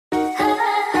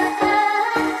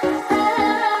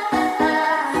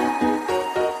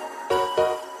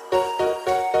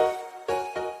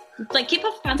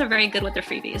are very good with their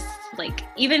freebies. Like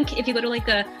even if you go to like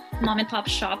a mom and pop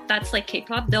shop that's like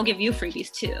K-pop, they'll give you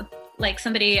freebies too. Like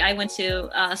I went to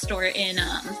a store in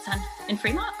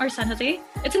Fremont or San Jose.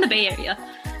 It's in the Bay Area,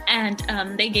 and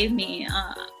they gave me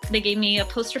a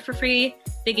poster for free.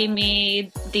 They gave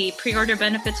me the pre-order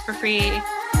benefits for free.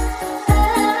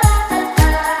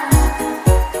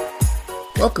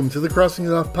 Welcome to the Crossing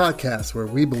It Off podcast, where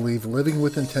we believe living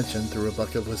with intention through a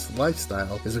bucket list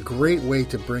lifestyle is a great way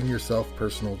to bring yourself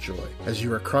personal joy. As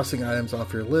you are crossing items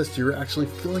off your list, you're actually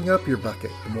filling up your bucket.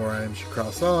 The more items you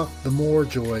cross off, the more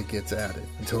joy gets added,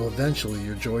 until eventually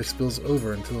your joy spills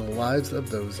over into the lives of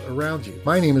those around you.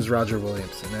 My name is Roger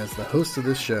Williams, and as the host of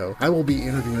this show, I will be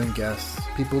interviewing guests,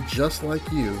 people just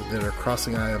like you that are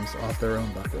crossing items off their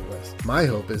own bucket list. My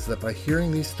hope is that by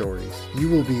hearing these stories, you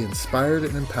will be inspired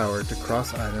and empowered to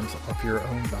cross items off your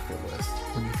own bucket list.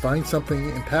 When you find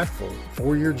something impactful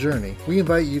for your journey, we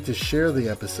invite you to share the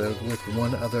episode with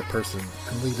one other person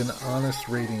and leave an honest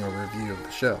rating or review of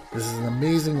the show. This is an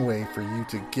amazing way for you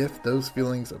to gift those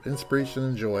feelings of inspiration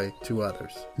and joy to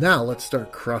others. Now let's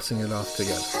start crossing it off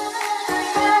together.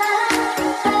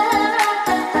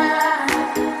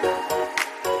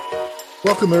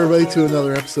 Welcome everybody to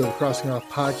another episode of Crossing Off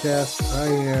Podcast. I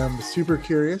am super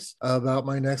curious about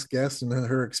my next guest and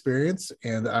her experience,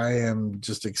 and I am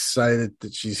just excited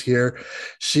that she's here.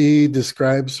 She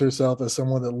describes herself as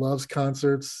someone that loves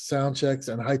concerts, sound checks,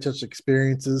 and high-touch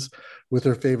experiences with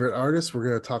her favorite artists. We're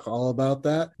going to talk all about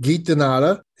that.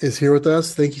 Dhanota is here with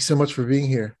us. Thank you so much for being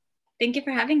here. Thank you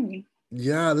for having me.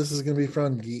 Yeah, this is going to be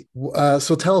fun, Geet.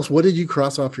 So tell us, what did you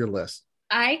cross off your list?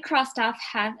 I crossed off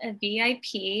have a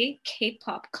VIP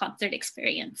K-pop concert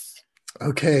experience.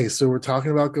 Okay, so we're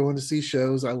talking about going to see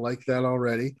shows. I like that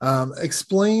already.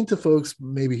 Explain to folks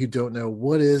maybe who don't know,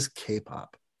 what is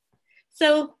K-pop?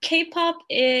 So K-pop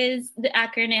is the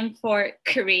acronym for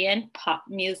Korean pop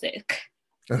music.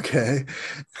 Okay.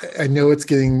 I know it's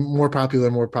getting more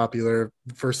popular.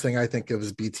 First thing I think of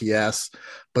is BTS,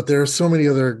 but there are so many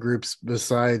other groups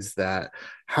besides that.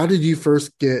 How did you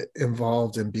first get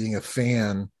involved in being a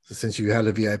fan since you had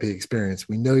a VIP experience?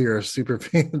 We know you're a super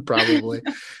fan probably.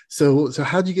 So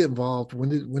how did you get involved? When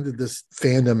did this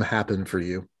fandom happen for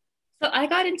you? So I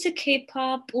got into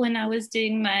K-pop when I was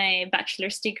doing my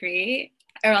bachelor's degree.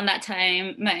 Around that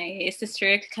time, my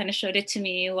sister kind of showed it to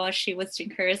me while she was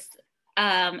doing hers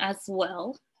as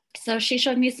well. So she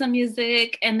showed me some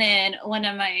music, and then one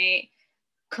of my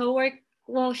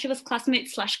she was classmate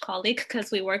 / colleague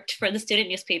because we worked for the student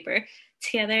newspaper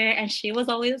together, and she was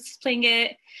always playing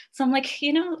it. So I'm like,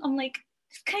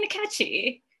 it's kind of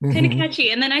catchy.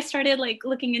 And then I started like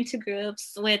looking into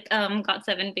groups with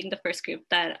GOT7 being the first group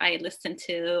that I listened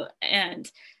to. And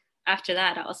after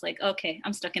that, I was like, okay,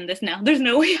 I'm stuck in this now. There's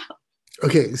no way out.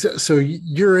 Okay. So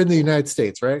you're in the United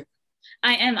States, right?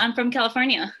 I am. I'm from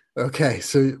California. Okay.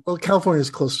 So, California is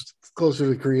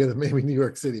closer to Korea than maybe New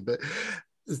York City, but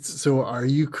so are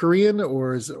you Korean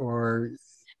or?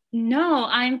 No,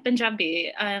 I'm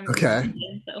Punjabi. Okay.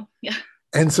 Indian, so yeah.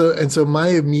 And so my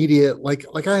immediate,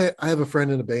 I have a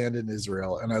friend in a band in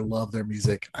Israel, and I love their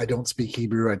music. I don't speak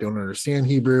Hebrew. I don't understand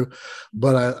Hebrew,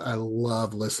 but I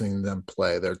love listening to them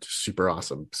play. They're super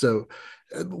awesome. So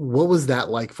what was that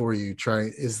like for you?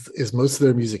 Is most of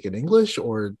their music in English,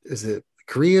 or is it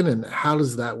Korean? And how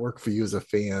does that work for you as a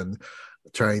fan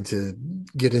trying to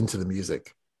get into the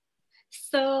music?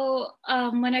 So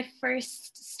when I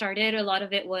first started, a lot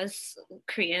of it was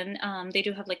Korean. They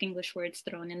do have like English words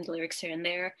thrown in the lyrics here and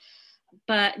there.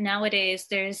 But nowadays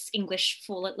there's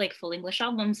full English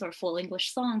albums or full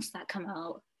English songs that come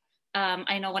out.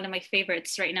 I know one of my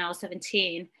favorites right now,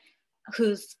 17,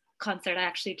 whose concert I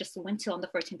actually just went to on the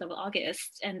 14th of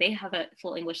August, and they have a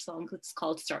full English song. It's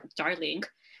called Darling,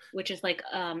 which is like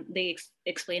they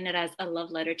explain it as a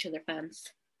love letter to their fans.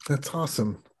 That's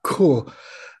awesome. Cool.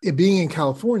 It being in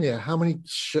California, how many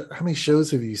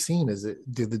shows have you seen?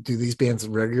 Do these bands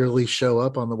regularly show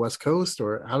up on the West Coast,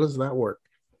 or how does that work?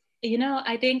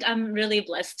 I think I'm really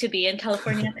blessed to be in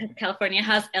California because California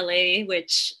has LA,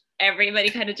 which everybody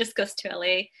kind of just goes to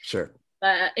LA. Sure.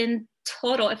 But in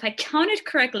total, if I counted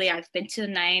correctly, I've been to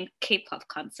 9 K-pop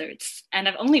concerts, and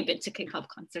I've only been to K-pop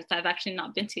concerts. I've actually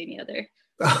not been to any other.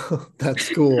 Oh, that's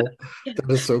cool.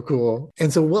 That is so cool.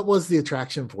 And so what was the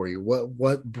attraction for you?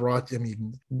 What brought,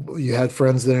 you had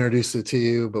friends that introduced it to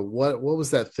you, but what was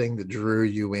that thing that drew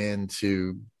you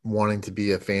into wanting to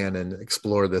be a fan and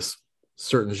explore this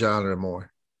certain genre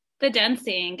more? The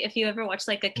dancing. If you ever watch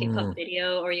like a K-pop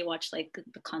video, or you watch like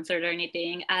the concert or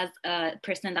anything, as a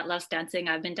person that loves dancing,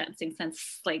 I've been dancing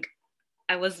since like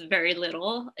I was very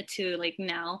little to like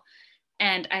now.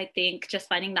 And I think just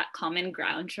finding that common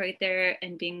ground right there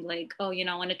and being like, oh,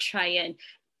 I want to try and,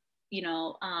 you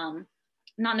know,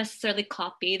 not necessarily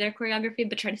copy their choreography,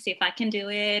 but try to see if I can do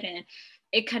it. And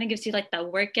it kind of gives you like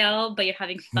that workout, but you're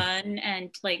having fun. And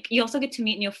like, you also get to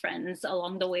meet new friends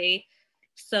along the way.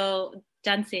 So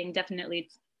dancing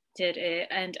definitely did it.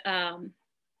 And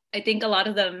I think a lot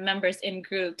of the members in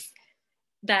groups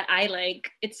that I like,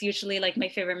 it's usually like my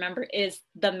favorite member is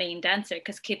the main dancer,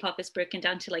 because K-pop is broken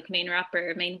down to like main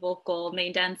rapper, main vocal,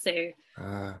 main dancer.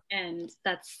 And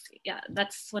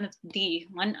that's one of the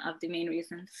main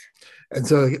reasons. And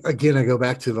so again, I go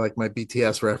back to like my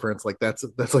BTS reference. Like that's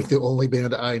like the only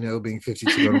band I know, being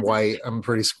 52 and white. I'm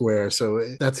pretty square, so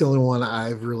that's the only one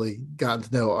I've really gotten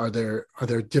to know. Are there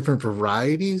different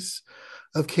varieties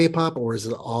of K-pop, or is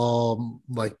it all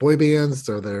like boy bands?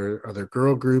 Are there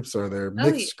girl groups? Are there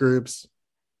mixed groups?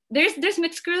 There's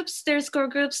mixed groups. There's girl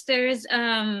groups. There's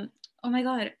oh my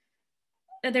god,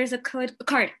 there's a card.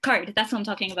 That's what I'm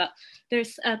talking about.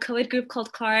 There's a co-ed group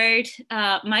called Card.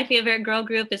 My favorite girl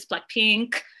group is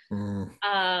Blackpink.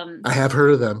 I have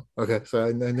heard of them. Okay, so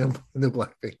I know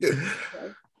Blackpink.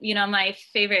 My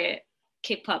favorite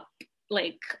K-pop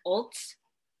like alt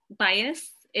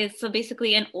bias is, so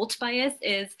basically an alt bias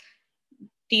is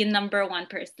the number one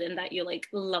person that you like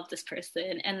love this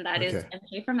person, and that is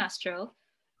MJ from Astro.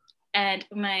 And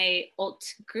my alt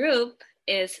group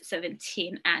is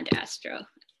 17 and Astro,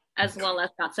 as well as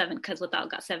GOT7, because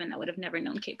without GOT7 I would have never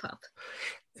known K-pop.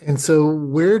 And so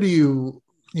where do you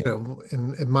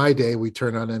in my day, we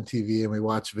turn on MTV and we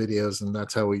watch videos, and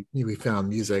that's how we found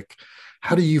music.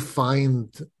 How do you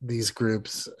find these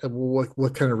groups?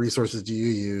 What kind of resources do you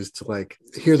use to like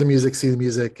hear the music, see the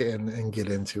music, and get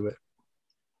into it?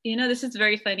 This is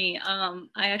very funny. I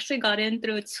actually got in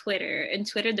through Twitter. In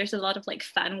Twitter, there's a lot of like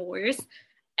fan wars.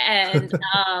 And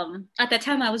at that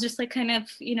time, I was just like kind of,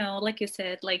 like you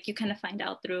said, like you kind of find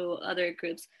out through other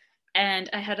groups. And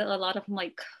I had a lot of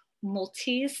like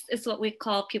multis, is what we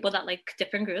call people that like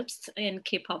different groups in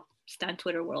K-pop stan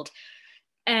Twitter world.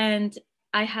 And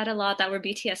I had a lot that were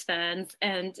BTS fans.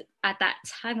 And at that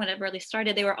time, when it really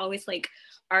started, they were always like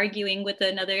arguing with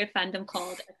another fandom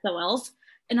called SOLs.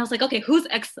 And I was like, okay, who's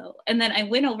EXO? And then I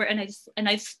went over and I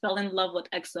just fell in love with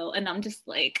EXO. And I'm just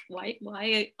like,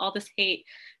 why all this hate?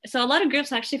 So a lot of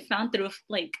groups I actually found through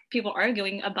like people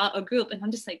arguing about a group. And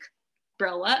I'm just like,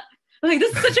 bro, what? Like,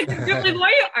 this is such a good group. Like,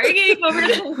 why are you arguing over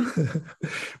this?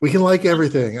 We can like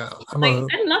everything. I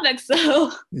love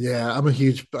EXO. Yeah, I'm a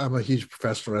huge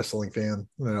professional wrestling fan.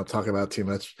 I don't talk about it too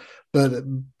much, but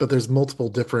there's multiple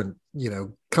different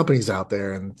companies out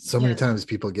there, and so many times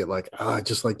people get like,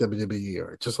 just like WWE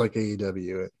or just like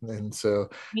AEW, and so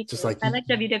just like I like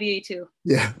WWE too.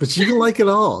 Yeah, but you can like it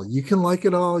all. You can like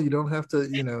it all. You don't have to.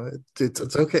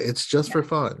 It's okay. It's just for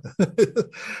fun.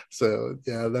 So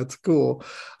yeah, that's cool.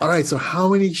 All right. So how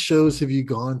many shows have you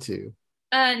gone to?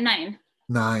 9.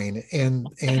 9,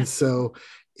 and so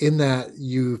in that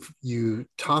you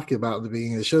talked about at the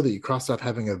beginning of the show that you crossed off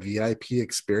having a VIP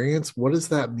experience. What does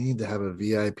that mean to have a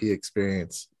VIP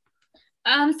experience?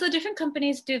 So different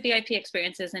companies do VIP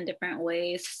experiences in different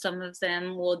ways. Some of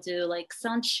them will do like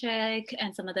sound check,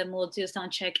 and some of them will do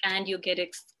sound check and you get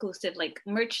exclusive like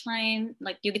merch line,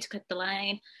 like you get to cut the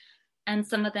line. And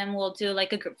some of them will do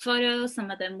like a group photo.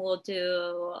 Some of them will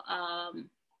do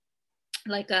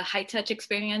like a high touch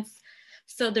experience.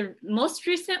 So the most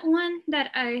recent one that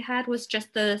I had was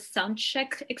just the sound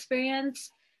check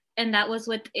experience. And that was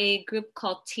with a group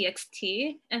called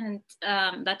TXT. And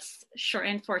that's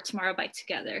shortened for Tomorrow by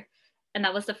Together. And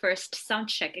that was the first sound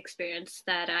check experience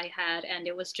that I had. And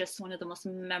it was just one of the most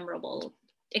memorable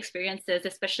experiences,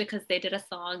 especially because they did a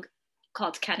song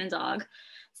called Cat and Dog.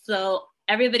 So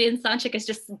everybody in sound check is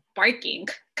just barking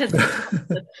because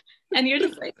and you're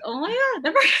just like, oh my God,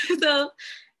 never. So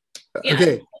yeah,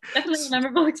 okay, definitely a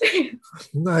memorable experience.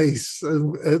 Nice.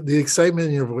 The excitement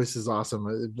in your voice is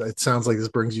awesome. It sounds like this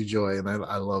brings you joy, and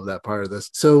I love that part of this.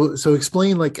 So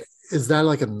explain, like, is that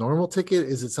like a normal ticket?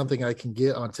 Is it something I can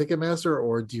get on Ticketmaster,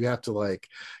 or do you have to like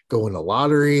go in a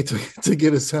lottery to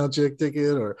get a sound check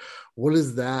ticket, or what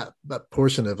is that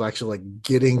portion of actually like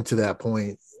getting to that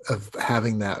point of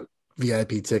having that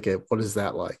VIP ticket? What is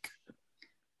that like?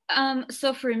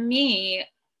 So for me,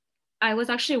 I was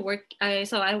actually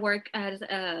I work as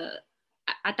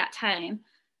at that time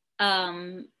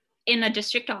in a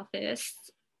district office.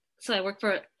 So I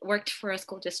worked for a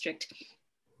school district,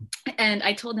 and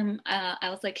I told them I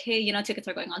was like, hey, tickets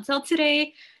are going on sale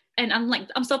today, and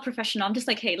I'm so professional. I'm just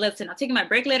like, hey, listen, I'm taking my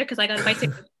break later because I gotta buy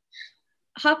tickets.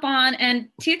 Hop on, and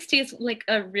TXT is like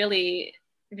a really,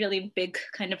 really big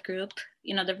kind of group.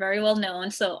 They're very well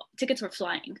known, so tickets were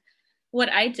flying.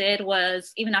 what I did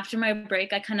was, even after my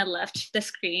break, I kind of left the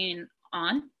screen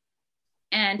on,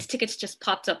 and tickets just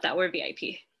popped up that were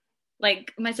VIP.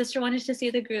 Like my sister wanted to see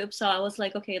the group, so I was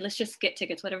like, okay, let's just get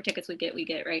tickets. Whatever tickets we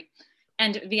get, right?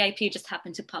 And VIP just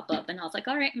happened to pop up, and I was like,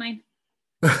 all right, mine.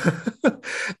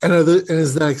 And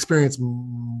is that experience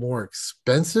more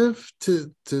expensive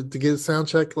to get a sound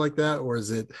check like that, or is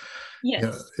it,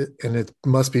 Yes. and it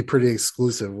must be pretty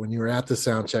exclusive when you were at the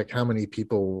sound check? How many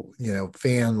people,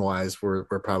 fan wise, were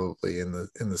probably in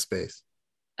the space?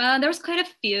 There was quite a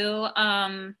few.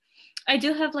 I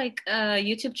do have like a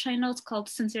YouTube channel. It's called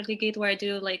Sincerely Gate, where I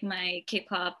do like my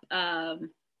K-pop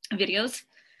videos.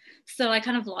 So I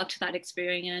kind of vlogged that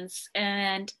experience,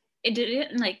 and it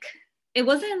didn't like it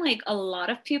wasn't like a lot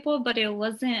of people, but it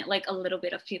wasn't like a little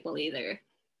bit of people either.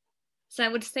 So I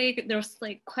would say there was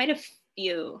like quite a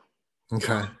few,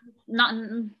 Okay. not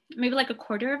maybe like a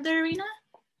quarter of the arena.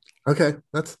 Okay,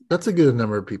 that's a good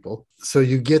number of people. So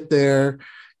you get there,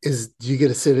 do you get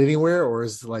to sit anywhere, or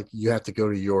is it like you have to go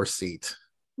to your seat?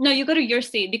 No, you go to your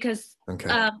seat because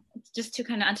Okay. just to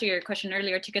kind of answer your question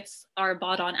earlier, tickets are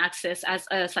bought on Access as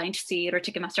a assigned seat or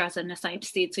Ticketmaster as an assigned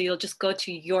seat. So you'll just go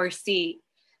to your seat,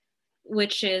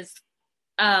 which is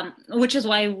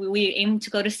why we aim to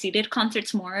go to seated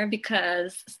concerts more,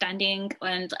 because standing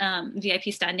and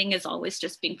VIP standing is always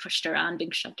just being pushed around,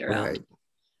 being shoved around. Right.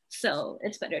 So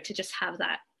it's better to just have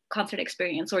that concert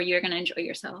experience where you're going to enjoy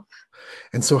yourself.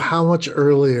 And so how much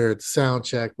earlier it's sound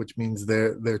check, which means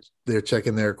they're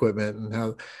checking their equipment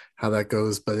and how that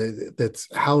goes, but that's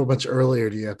how much earlier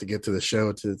do you have to get to the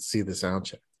show to see the sound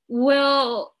check?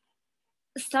 Well,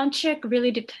 sound check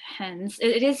really depends.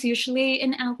 It is usually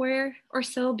an hour or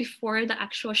so before the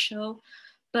actual show,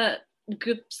 but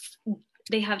groups,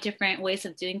 they have different ways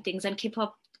of doing things. And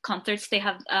K-pop concerts, they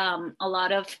have a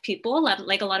lot of people,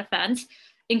 like a lot of fans,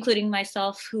 including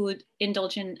myself, who would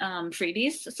indulge in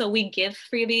freebies. So we give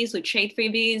freebies, we trade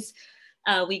freebies,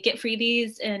 we get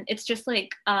freebies, and it's just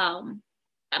like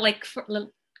for,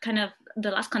 kind of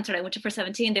the last concert I went to for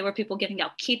 17, there were people giving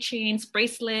out keychains,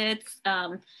 bracelets.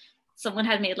 Someone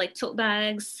had made like tote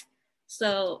bags.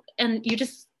 So, and you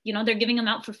just, they're giving them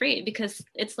out for free because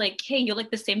it's like, hey, you like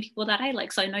the same people that I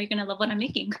like, so I know you're going to love what I'm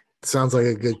making. Sounds like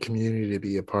a good community to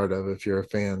be a part of if you're a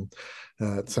fan.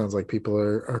 It sounds like people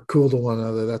are cool to one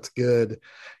another. That's good.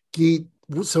 Geet,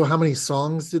 so how many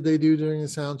songs did they do during the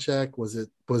sound check? Was it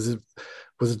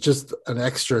just an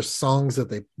extra songs that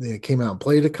they came out and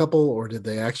played a couple, or did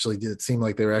it seem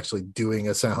like they were actually doing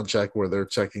a sound check where they're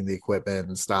checking the equipment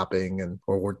and stopping,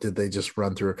 or did they just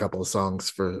run through a couple of songs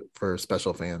for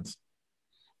special fans?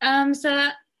 So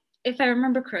if I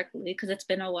remember correctly, because it's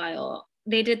been a while,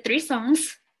 they did 3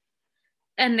 songs,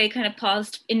 and they kind of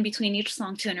paused in between each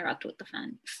song to interact with the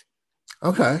fans.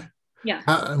 Okay. Yeah.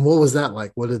 And what was that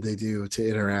like? What did they do to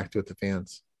interact with the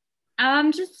fans?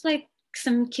 Just like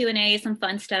some Q&A, some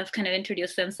fun stuff, kind of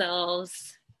introduce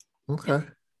themselves. Okay.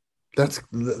 That's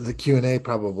the Q&A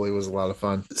probably was a lot of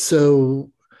fun.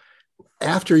 So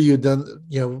after you'd done,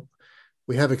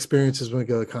 we have experiences when we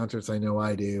go to concerts. I know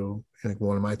I do. And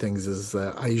one of my things is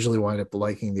that I usually wind up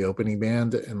liking the opening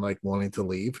band and like wanting to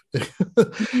leave.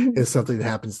 It's something that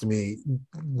happens to me.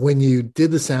 When you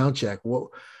did the sound check,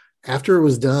 after it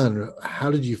was done, how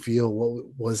did you feel? What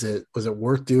was it? Was it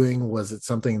worth doing? Was it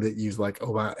something that you like, oh,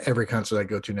 wow, every concert I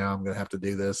go to now, I'm going to have to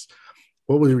do this?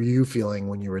 What were you feeling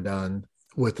when you were done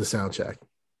with the sound check?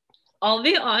 I'll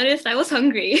be honest, I was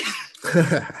hungry.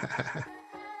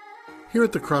 Here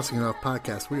at the Crossing It Off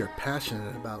podcast, we are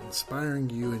passionate about inspiring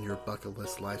you in your bucket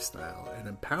list lifestyle and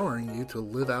empowering you to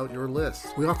live out your list.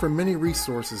 We offer many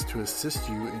resources to assist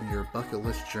you in your bucket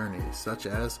list journey, such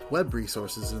as web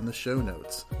resources in the show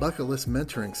notes, bucket list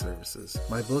mentoring services,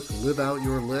 my book Live Out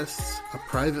Your Lists, a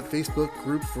private Facebook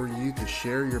group for you to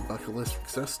share your bucket list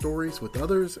success stories with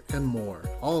others, and more.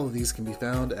 All of these can be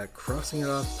found at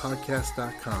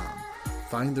crossingitoffpodcast.com.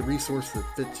 Find the resource that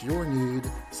fits your need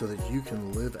so that you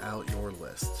can live out your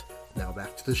list. Now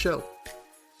back to the show.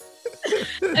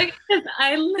 Because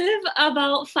I live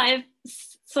about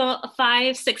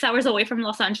 6 hours away from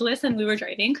Los Angeles, and we were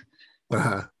driving.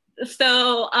 Uh-huh.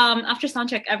 So after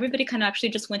soundcheck, everybody kind of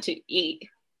actually just went to eat.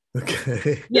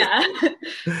 Okay. Yeah.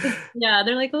 Yeah,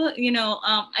 they're like, well,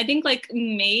 I think like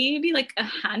maybe like a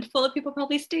handful of people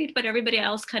probably stayed, but everybody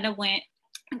else kind of went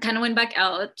back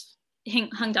out,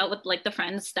 hung out with like the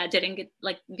friends that didn't get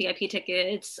like VIP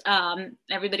tickets.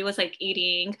 Everybody was like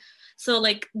eating. So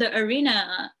like the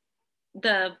arena,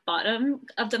 the bottom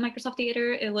of the Microsoft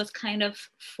Theater, it was kind of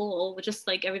full with just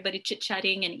like everybody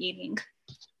chit-chatting and eating.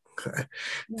 Okay.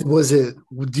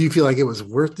 Do you feel like it was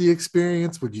worth the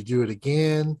experience? Would you do it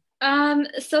again?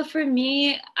 So for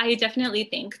me, I definitely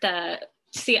think that,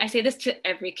 see, I say this to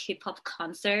every K-pop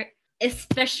concert,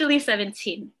 especially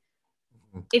 17.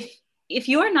 If if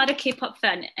you are not a K-pop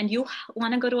fan and you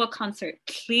want to go to a concert,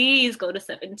 please go to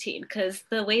 17 because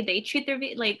the way they treat their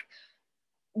like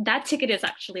that ticket is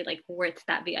actually like worth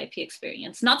that VIP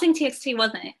experience. Not saying TXT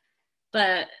wasn't,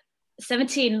 but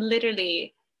 17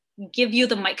 literally give you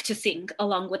the mic to sing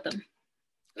along with them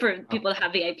for people to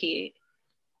have VIP.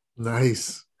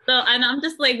 Nice. So, and I'm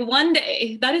just like, one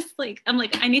day, that is like, I'm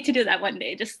like, I need to do that one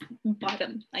day, just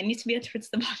bottom. I need to be towards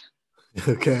the bottom.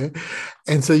 Okay.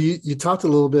 And so you talked a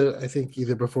little bit, I think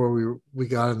either before we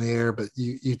got on the air, but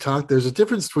you talked, there's a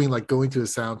difference between like going to a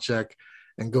sound check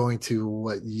and going to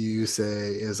what you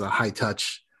say is a high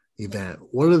touch event.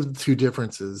 What are the two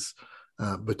differences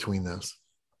between those?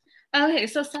 Okay,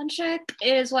 so sound check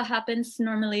is what happens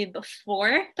normally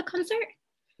before the concert.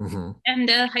 Mm-hmm. And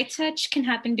the high touch can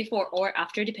happen before or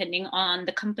after, depending on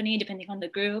the company, depending on the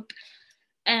group.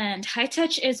 And high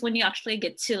touch is when you actually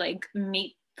get to like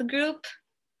meet the group,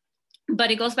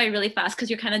 but it goes by really fast because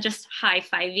you're kind of just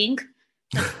high-fiving.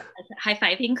 That's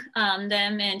high-fiving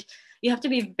them, and you have to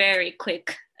be very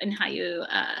quick in how you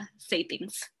say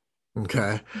things.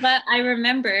 Okay. But I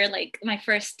remember like my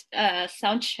first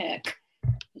sound check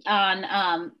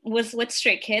on was with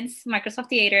Stray Kids, Microsoft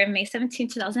Theater, May 17,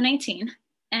 2019.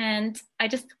 And I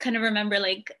just kind of remember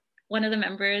like one of the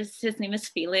members, his name is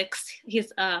Felix.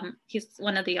 He's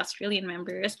one of the Australian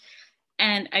members.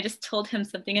 And I just told him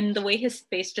something, and the way his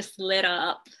face just lit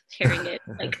up hearing it,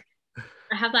 like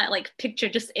I have that like picture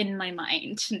just in my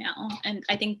mind now. And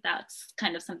I think that's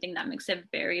kind of something that makes it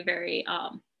very, very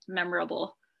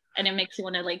memorable. And it makes you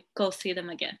want to like go see them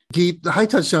again. Geet, the high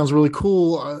touch sounds really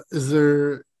cool. Was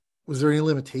there any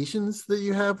limitations that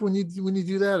you have when you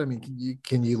do that? I mean,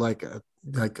 can you like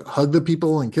hug the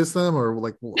people and kiss them, or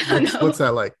like No, what's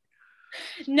that like?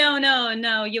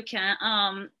 no, you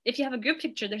can't. If you have a group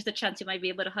picture, there's a chance you might be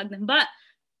able to hug them. But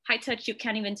high touch, you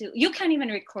can't even do. You can't even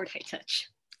record high touch.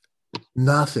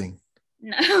 Nothing.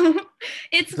 No,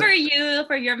 it's for you,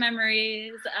 for your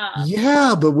memories.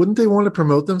 Yeah, but wouldn't they want to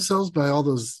promote themselves by all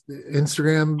those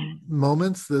Instagram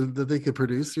moments that they could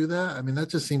produce through that? I mean, that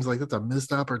just seems like that's a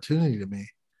missed opportunity to me.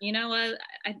 You know what?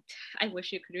 I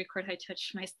wish you could record high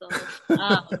touch myself.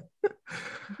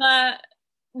 But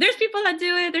there's people that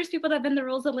do it. There's people that bend the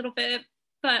rules a little bit,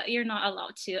 but you're not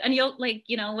allowed to. And you'll like,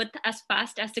 with as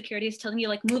fast as security is telling you,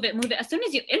 like, move it, move it. As soon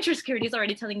as you enter, security is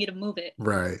already telling you to move it.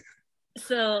 Right.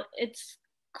 So it's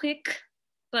quick,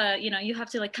 but you have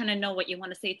to like kind of know what you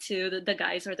want to say to the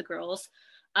guys or the girls,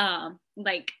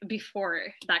 like before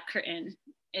that curtain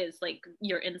is like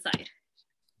you're inside.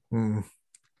 Mm.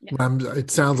 Yeah.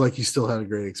 It sounds like you still had a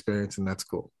great experience, and that's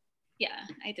cool. Yeah,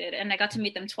 I did. And I got to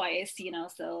meet them twice,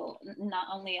 so not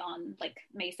only on like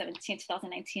May 17th,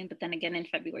 2019, but then again in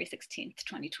February 16th,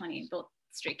 2020, both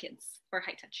Stray Kids for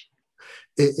High Touch.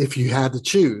 If you had to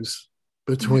choose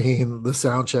between the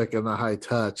sound check and the high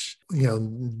touch,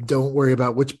 don't worry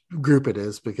about which group it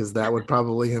is because that would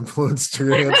probably influence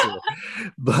your answer.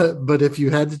 But if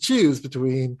you had to choose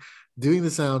between doing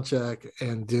the sound check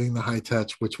and doing the high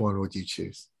touch, which one would you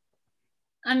choose?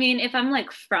 I mean, if I'm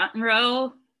like front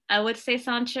row, I would say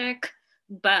sound check,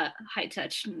 but high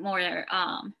touch more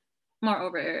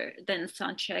over than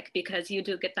sound check because you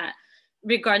do get that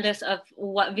regardless of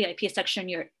what VIP section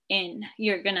you're in,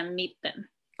 you're gonna meet them.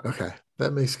 Okay,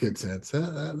 that makes good sense.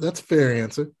 That's a fair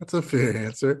answer. That's a fair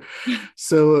answer.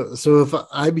 So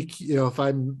if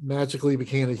I magically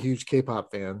became a huge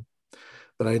K-pop fan,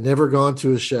 but I never gone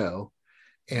to a show,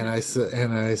 and I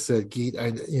said, Geet,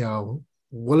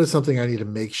 what is something I need to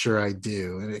make sure I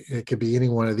do? And it could be any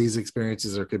one of these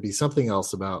experiences, or it could be something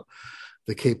else about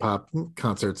the K-pop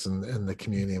concerts and the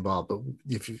community involved. But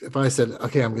if I said,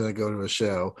 okay, I'm going to go to a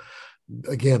show,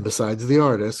 again, besides the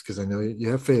artist, because I know you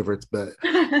have favorites, but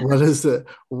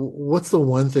what's the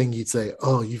one thing you'd say,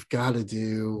 oh, you've got to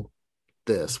do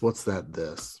this? What's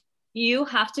this? You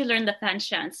have to learn the fan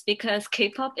chants because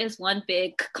K-pop is one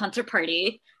big concert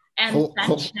party. And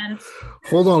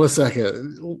hold on a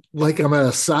second. Like I'm at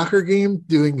a soccer game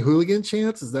doing hooligan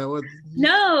chants? Is that what?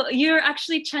 No, you're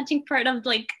actually chanting part of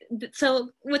like, so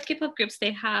with K-pop groups,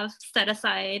 they have set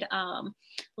aside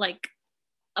like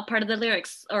a part of the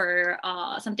lyrics or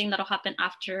something that'll happen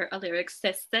after a lyrics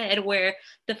is said where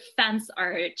the fans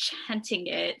are chanting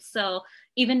it. So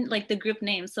even like the group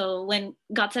name. So when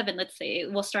GOT7, let's say,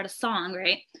 we'll start a song,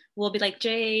 right? We'll be like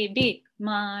JB,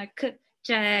 Mark,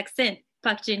 Jackson,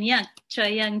 Park Jin Young, Choi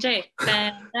Young Jae,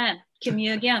 Bam, Kim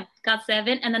Yoo Young,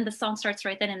 GOT7, and then the song starts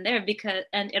right then and there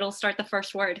and it'll start the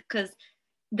first word because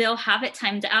they'll have it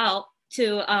timed out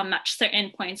match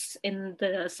certain points in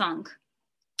the song.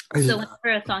 I, So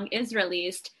whenever a song is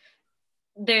released,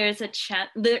 there's a chance,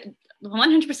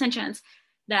 100% chance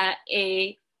that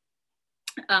a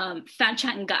fan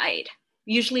chant guide,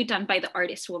 usually done by the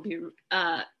artist, will be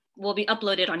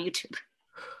uploaded on YouTube.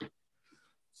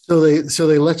 so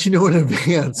they let you know in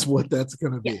advance what that's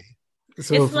going to Yeah. be.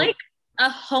 So it's like a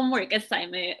homework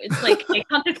assignment. It's like a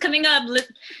content's coming up,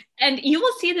 and you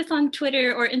will see this on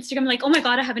Twitter or Instagram. Like, oh my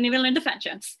god, I haven't even learned the fan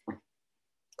chants.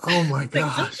 Oh my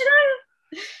gosh!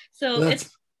 So it's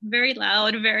very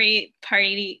loud, very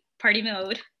party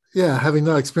mode. Yeah, having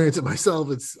not experienced it myself,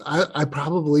 I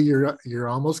probably you're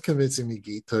almost convincing me,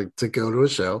 Geet, to go to a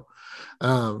show,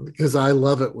 because I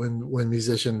love it when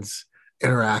musicians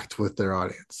interact with their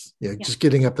audience. Yeah, just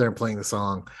getting up there and playing the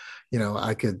song.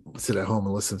 I could sit at home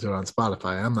and listen to it on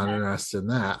Spotify. I'm not interested in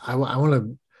that. I want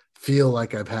to feel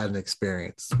like I've had an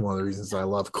experience. One of the reasons I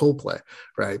love Coldplay,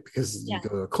 right? Because you go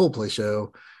to a Coldplay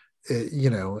show,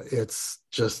 it's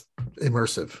just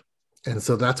immersive. And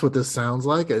so that's what this sounds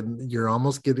like. And you're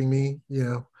almost getting me,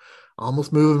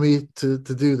 almost moving me to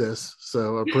do this.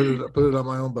 So I put it on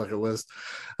my own bucket list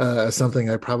as something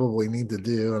I probably need to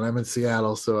do. And I'm in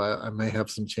Seattle, so I may have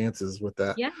some chances with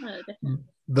that. Yeah, definitely.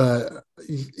 But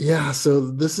yeah, so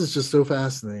this is just so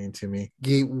fascinating to me.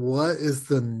 Geet, what is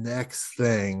the next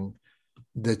thing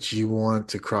that you want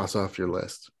to cross off your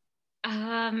list?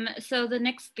 So the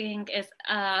next thing is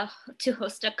to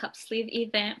host a cup sleeve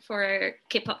event for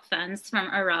K-pop fans from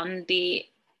around the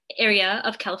area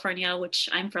of California, which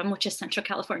I'm from, which is Central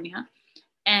California.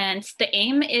 And the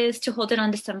aim is to hold it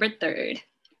on December 3rd.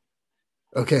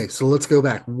 Okay, so let's go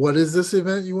back. What is this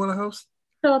event you want to host?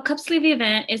 So a cup sleeve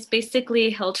event is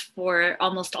basically held for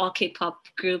almost all K-pop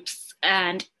groups,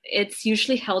 and it's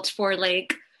usually held for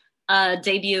like a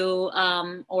debut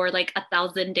or like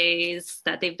 1,000 days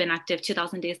that they've been active,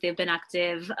 2,000 days they've been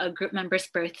active, a group member's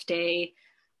birthday,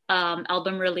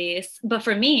 album release. But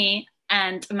for me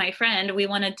and my friend, we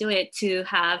want to do it to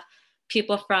have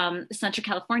people from Central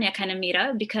California kind of meet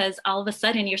up, because all of a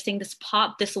sudden you're seeing this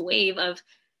wave of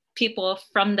people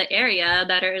from the area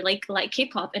that are like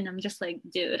K-pop, and I'm just like,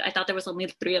 dude, I thought there was only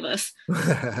 3 of us.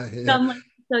 Yeah.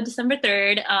 So December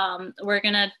 3rd, we're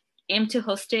gonna aim to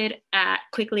host it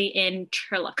quickly in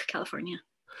Turlock, California.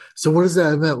 So what does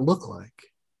that event look like?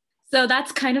 So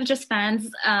that's kind of just fans.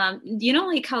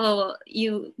 Like how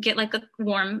you get like a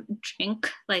warm drink,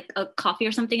 like a coffee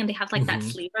or something, and they have like that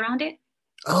sleeve around it.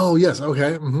 Oh, yes.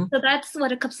 Okay. So that's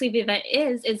what a cup sleeve event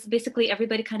is. It's basically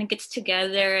everybody kind of gets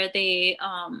together. They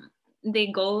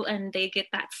go and they get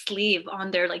that sleeve on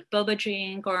their like boba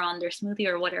drink or on their smoothie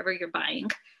or whatever you're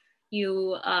buying.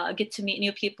 You get to meet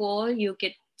new people. You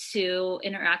get to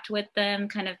interact with them,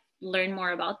 kind of learn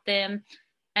more about them.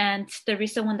 And the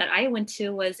recent one that I went to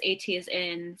was ATEEZ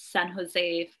in San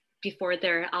Jose before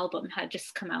their album had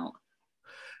just come out.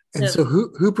 And so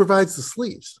who provides the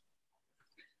sleeves?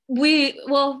 We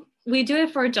do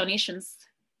it for donations,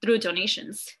 through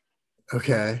donations.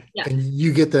 Okay. Yeah. And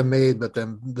you get them made, but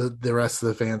then the rest of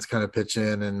the fans kind of pitch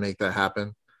in and make that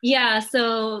happen. Yeah.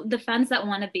 So the fans that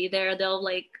want to be there, they'll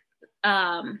like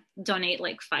donate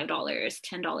like $5,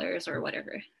 $10 or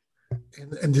whatever.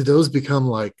 And do those become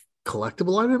like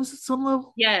collectible items at some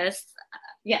level? Yes.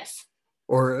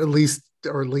 Or at least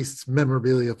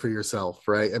memorabilia for yourself,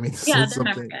 right? I mean, yeah,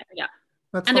 something. Yeah.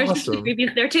 That's and awesome. There's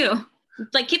freebies there too.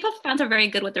 Like K-pop fans are very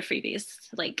good with their freebies.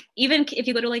 Like even if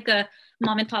you go to like a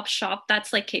mom and pop shop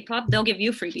that's like K-pop, they'll give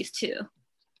you freebies too.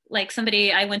 Like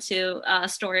I went to a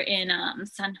store in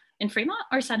Fremont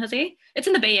or San Jose. It's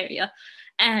in the Bay Area,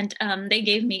 and they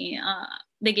gave me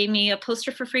a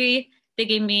poster for free. They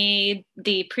gave me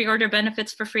the pre-order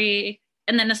benefits for free,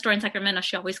 and then the store in Sacramento,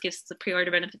 she always gives the pre-order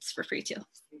benefits for free too.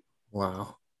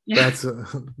 Wow. Yeah.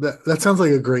 That sounds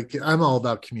like a great. I'm all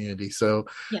about community, so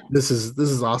this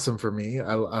is awesome for me.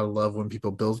 I love when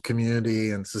people build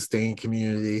community and sustain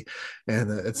community, and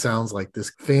it sounds like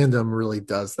this fandom really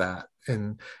does that,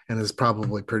 and is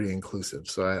probably pretty inclusive.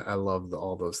 So I love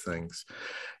all those things.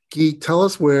 Geet, tell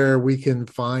us where we can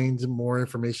find more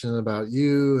information about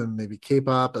you and maybe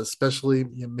K-pop, especially.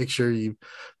 Make sure you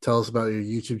tell us about your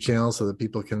YouTube channel so that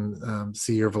people can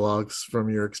see your vlogs from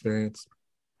your experience.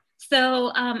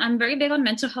 So I'm very big on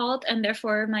mental health, and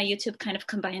therefore my YouTube kind of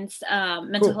combines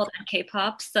mental health and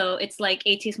K-pop. So it's like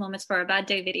ATEEZ Moments for a Bad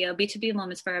Day video, B2B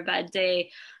Moments for a Bad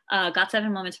Day,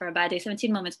 GOT7 Moments for a Bad Day,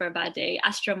 17 Moments for a Bad Day,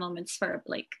 Astro Moments for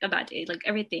like a bad day, like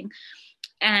everything.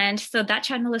 And so that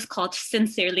channel is called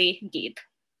Sincerely Geet.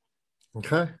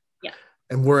 Okay. Yeah.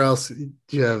 And where else do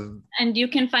you have? And you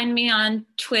can find me on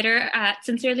Twitter at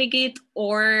sincerelygate,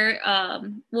 or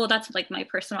well, that's like my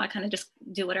personal. I kind of just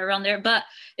do whatever on there. But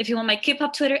if you want my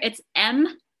K-pop Twitter, it's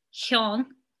M Hyung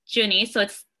Juni. So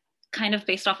it's kind of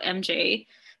based off MJ.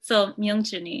 So Myung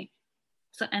Juni.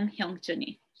 So M Hyung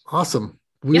Juni. Awesome.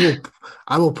 Yeah.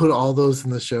 I will put all those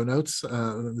in the show notes.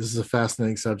 This is a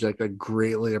fascinating subject. I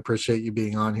greatly appreciate you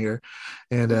being on here.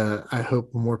 And I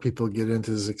hope more people get into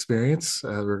this experience,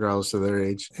 regardless of their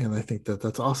age. And I think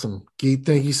that's awesome. Geet,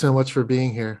 thank you so much for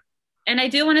being here. And I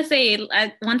do want to say,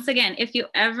 once again, if you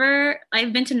ever,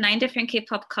 I've been to 9 different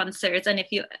K-pop concerts. And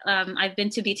if you, I've been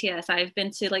to BTS, I've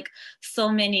been to like so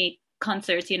many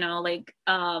concerts, like,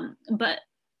 but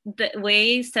the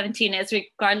way 17 is,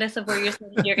 regardless of where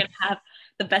you're going to have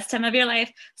the best time of your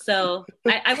life. So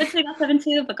I would say GOT7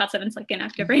 too, but GOT7's like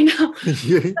inactive right now.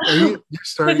 You're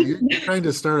trying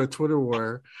to start a Twitter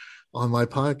war on my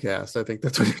podcast. I think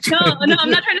that's what you're trying to do.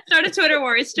 I'm not trying to start a Twitter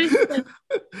war. It's just like,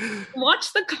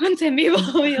 watch the content,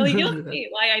 people. You'll see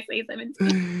why I say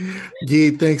 17.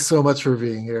 Gee, thanks so much for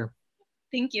being here.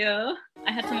 Thank you.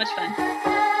 I had so much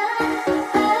fun.